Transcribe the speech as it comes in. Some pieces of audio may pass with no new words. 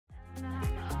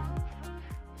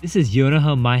This is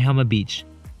Yonaha Maehama Beach,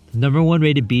 the #1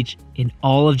 rated beach in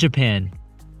all of Japan.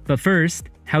 But first,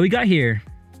 how we got here.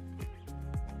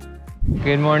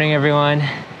 Good morning, everyone.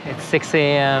 It's 6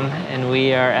 a.m. and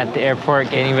we are at the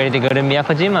airport getting ready to go to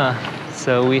Miyakojima.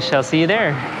 So we shall see you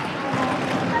there.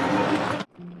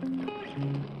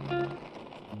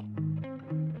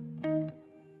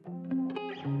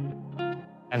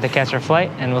 Time to catch our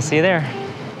flight and we'll see you there.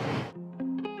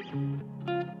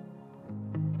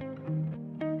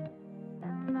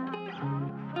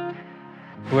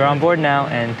 We're on board now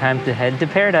and time to head to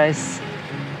paradise.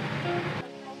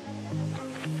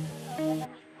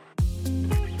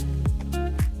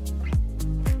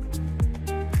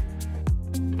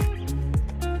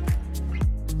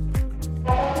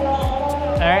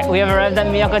 All right, we have arrived at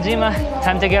Miyakojima.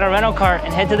 Time to get our rental car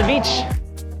and head to the beach.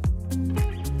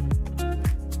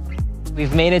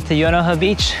 We've made it to Yonaha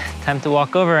Beach. Time to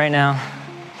walk over right now.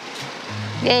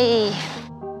 Yay!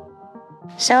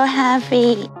 So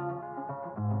happy.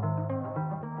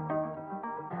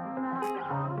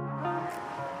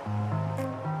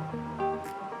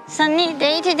 Sunny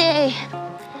day today.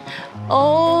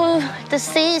 Oh, the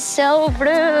sea is so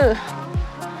blue.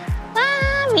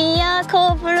 Ah,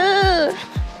 Miyako blue.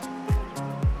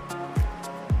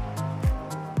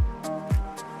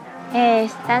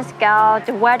 Hey, let's go.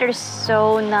 The weather is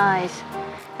so nice.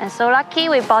 And so lucky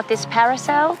we bought this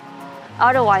parasol.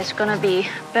 Otherwise, it's gonna be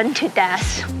burnt to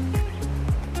death.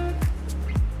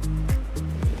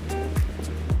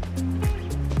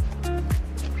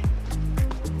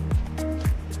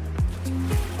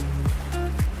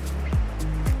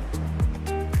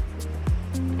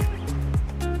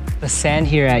 The sand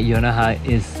here at Yonaha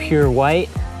is pure white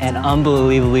and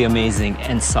unbelievably amazing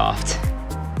and soft.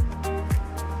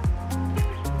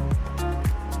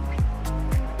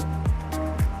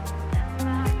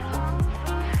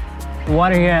 The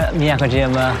water here at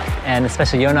Miyakojima, and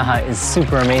especially Yonaha, is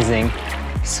super amazing,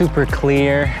 super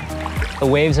clear. The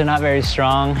waves are not very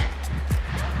strong.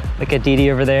 Look at Didi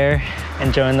over there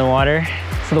enjoying the water.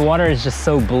 So the water is just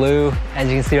so blue, as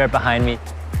you can see right behind me.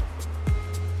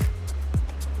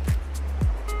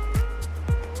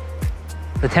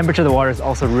 The temperature of the water is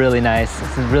also really nice.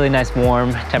 It's a really nice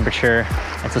warm temperature.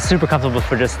 And so super comfortable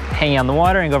for just hanging on the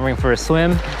water and going for a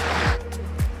swim.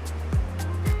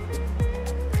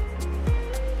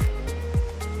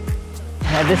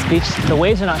 At this beach, the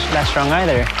waves are not that strong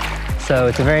either. So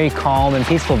it's a very calm and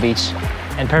peaceful beach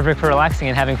and perfect for relaxing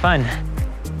and having fun.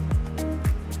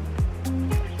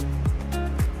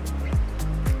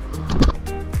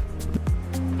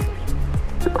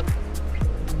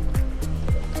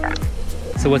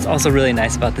 So what's also really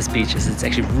nice about this beach is it's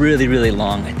actually really, really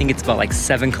long. I think it's about like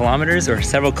 7 kilometers or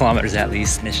several kilometers at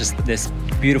least. And it's just this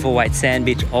beautiful white sand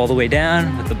beach all the way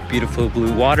down with the beautiful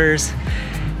blue waters.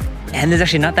 And there's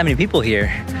actually not that many people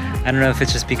here. I don't know if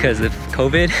it's just because of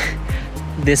COVID.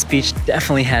 This beach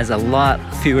definitely has a lot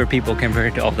fewer people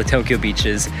compared to all the Tokyo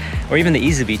beaches or even the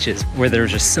Izu beaches where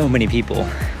there's just so many people.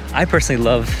 I personally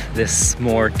love this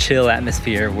more chill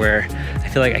atmosphere where I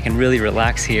feel like I can really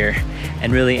relax here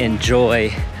and really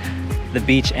enjoy the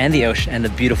beach and the ocean and the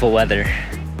beautiful weather.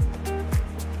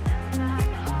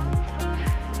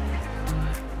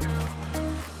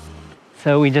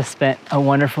 So we just spent a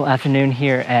wonderful afternoon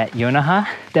here at Yonaha.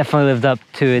 Definitely lived up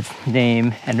to its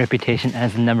name and reputation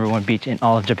as the #1 beach in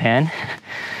all of Japan.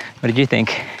 What did you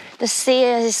think? The sea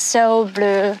is so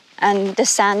blue and the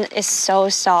sand is so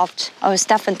soft. Oh, it's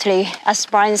definitely, as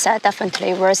Brian said,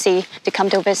 definitely worthy to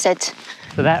come to visit.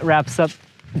 So that wraps up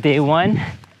day 1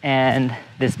 and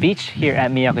this beach here at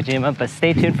Miyakojima, but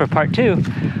stay tuned for part 2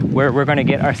 where we're gonna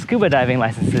get our scuba diving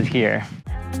licenses here.